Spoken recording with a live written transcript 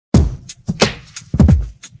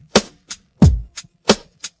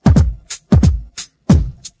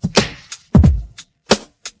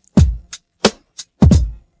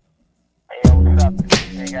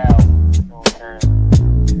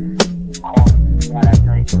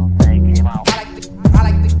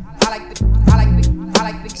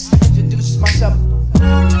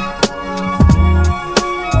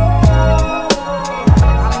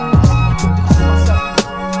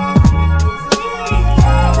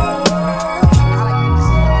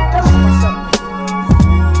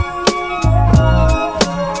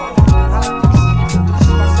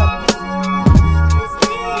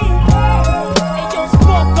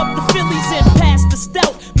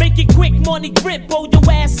rip, blow your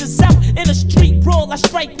asses out. In a street brawl, I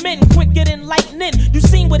strike men quicker than lightning. You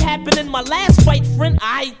seen what happened in my last fight, friend?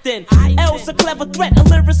 I then. L's a clever threat, a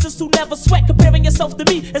lyricist who never sweat. Comparing yourself to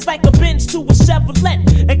me is like a Benz to a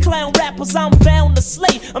Chevrolet. And clown rappers I'm bound to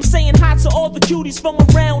slay. I'm saying hi to all the cuties from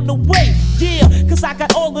around the way. Yeah, cause I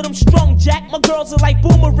got all of them strung, Jack. My girls are like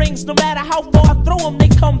boomerangs, no matter how far I throw them, they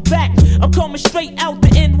come back. I'm coming straight out the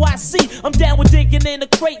NYC. I'm down with digging in the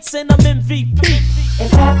crates and I'm MVP.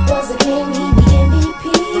 If rap was a game, he'd be MVP.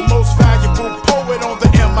 The most valuable poet on the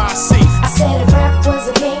MIC. I said if rap was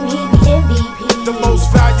a game, he'd be MVP. The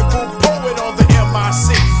most valuable poet on the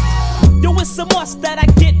MIC. Yo, it's a must that I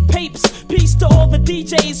get papes. Peace to all the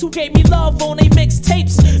DJs who gave me love on they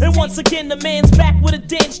mixtapes. And once again, the man's back with a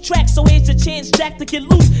dance track. So here's your chance, Jack, to get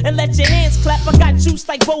loose and let your hands clap. I got juice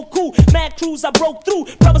like Boku, mad crews I broke through.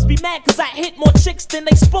 Brothers be mad cause I hit more chicks than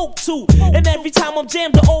they spoke to. And every time I'm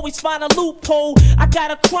jammed, I always find a loophole. I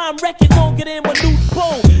got a crime record longer than my new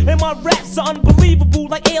bow. And my raps are unbelievable,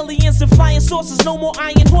 like aliens and flying saucers. No more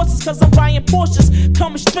iron horses cause I'm buying Porsches.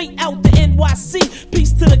 Coming straight out the NYC.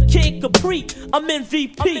 Peace to the Kid Capri, I'm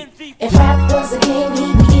MVP. If rap was a game,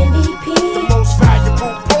 he'd be MVP. The most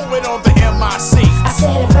valuable poet on the MIC. I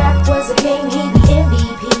said if rap was a game, he'd be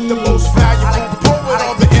MVP. The most valuable poet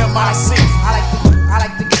on the MIC. I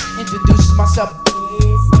like to introduce myself.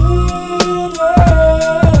 It's me, yeah.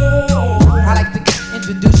 I like to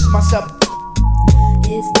introduce myself.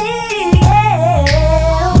 It's me,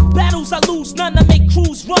 yeah. Battles I lose none, I make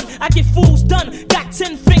crews run. I get fools done. Got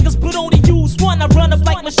 10 fingers but only use one. I run up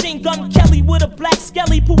like Machine Gun Kelly with a black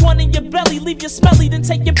skelly. Put one in your belly, leave you smelly, then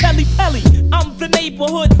take your pelly. I'm the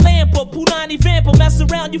neighborhood lamper, Punani vamper. Mess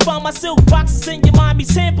around, you find my silk boxes in your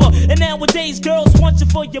mommy's hamper. And nowadays girls want you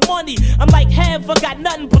for your money. I'm like, have I got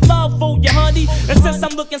nothing but love for you, honey. And since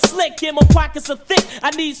I'm looking slick and my pockets are thick,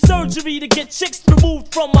 I need surgery to get chicks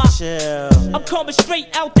removed from my chill. I'm coming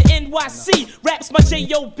straight out the NYC. Raps my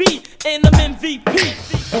J.O.B. and I'm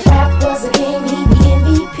MVP. If rap was a game, he'd be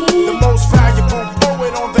MVP. The most valuable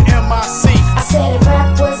poet on the MIC. I said if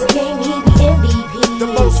rap was a game, he'd be MVP. The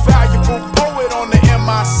most valuable poet on the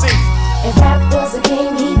MIC. If rap was a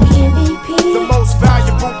game, he'd be MVP. The most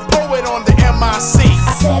valuable poet on the MIC.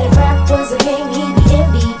 I said if rap was a game, he'd be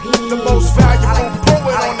MVP. The most valuable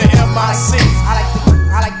poet on the MIC. I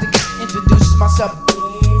like to introduce myself.